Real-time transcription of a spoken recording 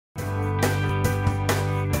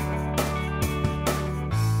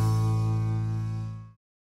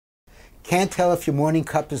Can't tell if your morning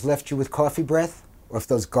cup has left you with coffee breath? Or if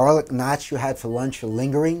those garlic knots you had for lunch are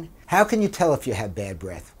lingering? How can you tell if you have bad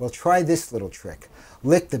breath? Well, try this little trick.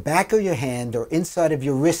 Lick the back of your hand or inside of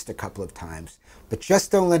your wrist a couple of times, but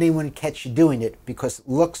just don't let anyone catch you doing it because it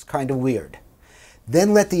looks kind of weird.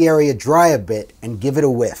 Then let the area dry a bit and give it a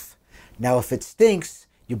whiff. Now, if it stinks,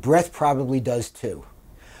 your breath probably does too.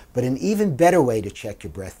 But an even better way to check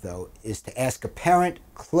your breath, though, is to ask a parent,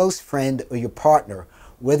 close friend, or your partner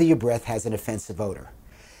whether your breath has an offensive odor.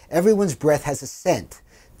 Everyone's breath has a scent.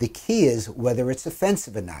 The key is whether it's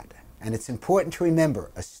offensive or not. And it's important to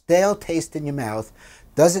remember, a stale taste in your mouth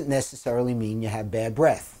doesn't necessarily mean you have bad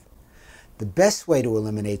breath. The best way to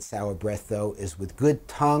eliminate sour breath, though, is with good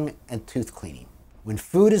tongue and tooth cleaning. When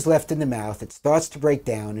food is left in the mouth, it starts to break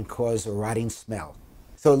down and cause a rotting smell.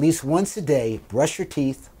 So at least once a day, brush your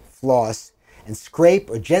teeth, floss, and scrape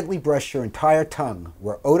or gently brush your entire tongue,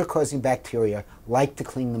 where odor-causing bacteria like to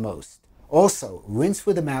cling the most. Also, rinse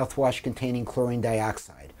with a mouthwash containing chlorine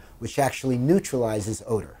dioxide, which actually neutralizes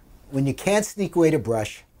odor. When you can't sneak away to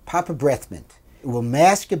brush, pop a breath mint. It will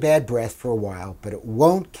mask your bad breath for a while, but it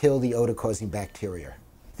won't kill the odor-causing bacteria.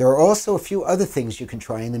 There are also a few other things you can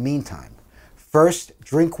try in the meantime. First,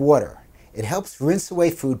 drink water. It helps rinse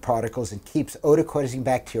away food particles and keeps odor-causing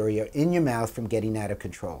bacteria in your mouth from getting out of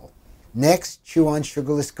control. Next, chew on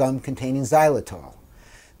sugarless gum containing xylitol.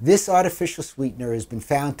 This artificial sweetener has been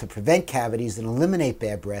found to prevent cavities and eliminate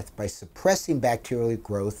bad breath by suppressing bacterial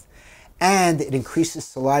growth, and it increases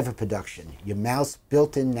saliva production, your mouth's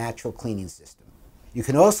built-in natural cleaning system. You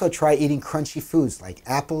can also try eating crunchy foods like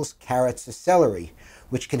apples, carrots, or celery,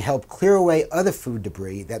 which can help clear away other food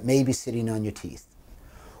debris that may be sitting on your teeth.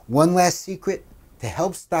 One last secret: to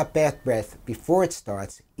help stop bad breath before it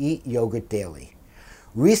starts, eat yogurt daily.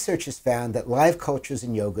 Research has found that live cultures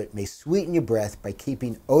in yogurt may sweeten your breath by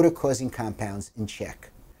keeping odor-causing compounds in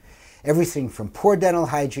check. Everything from poor dental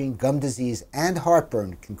hygiene, gum disease, and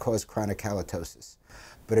heartburn can cause chronic halitosis.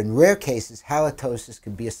 But in rare cases, halitosis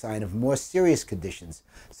can be a sign of more serious conditions,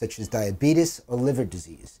 such as diabetes or liver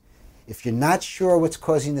disease. If you're not sure what's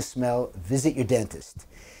causing the smell, visit your dentist.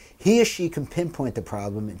 He or she can pinpoint the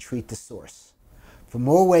problem and treat the source. For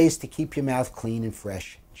more ways to keep your mouth clean and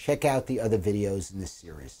fresh, check out the other videos in this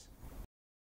series.